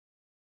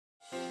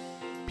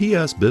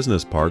PS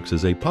Business Parks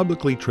is a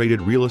publicly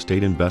traded real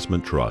estate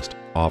investment trust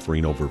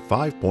offering over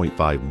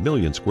 5.5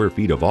 million square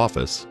feet of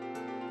office,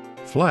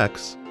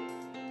 flex,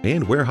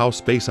 and warehouse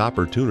space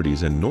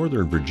opportunities in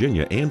Northern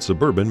Virginia and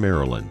suburban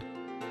Maryland.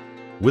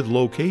 With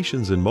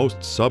locations in most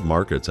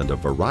submarkets and a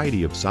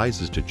variety of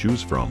sizes to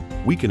choose from,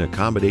 we can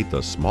accommodate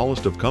the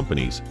smallest of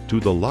companies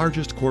to the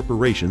largest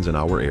corporations in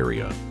our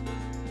area.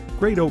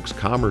 Great Oaks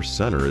Commerce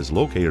Center is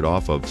located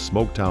off of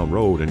Smoketown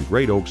Road and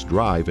Great Oaks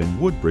Drive in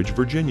Woodbridge,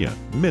 Virginia,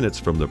 minutes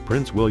from the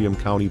Prince William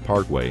County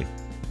Parkway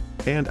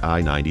and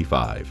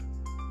I-95.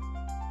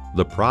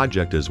 The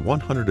project is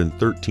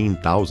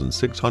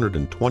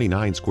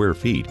 113,629 square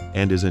feet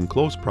and is in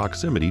close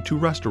proximity to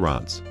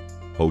restaurants,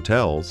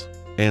 hotels,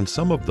 and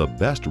some of the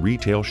best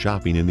retail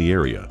shopping in the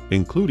area,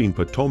 including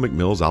Potomac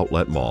Mills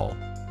Outlet Mall.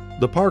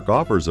 The park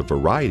offers a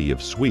variety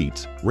of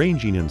suites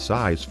ranging in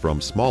size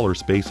from smaller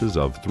spaces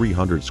of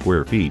 300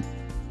 square feet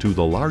to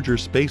the larger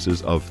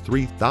spaces of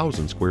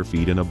 3,000 square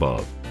feet and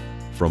above.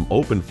 From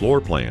open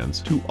floor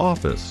plans to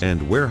office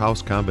and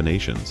warehouse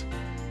combinations,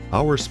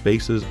 our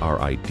spaces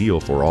are ideal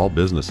for all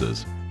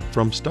businesses,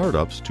 from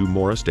startups to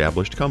more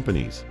established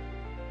companies.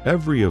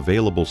 Every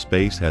available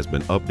space has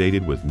been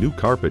updated with new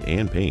carpet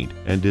and paint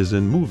and is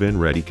in move-in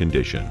ready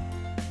condition.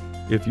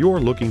 If you're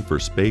looking for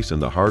space in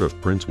the heart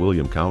of Prince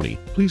William County,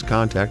 please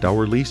contact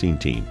our leasing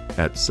team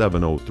at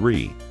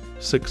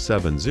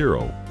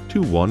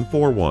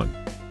 703-670-2141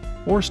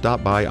 or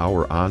stop by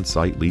our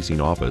on-site leasing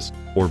office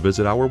or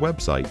visit our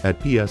website at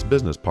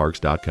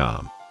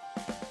psbusinessparks.com.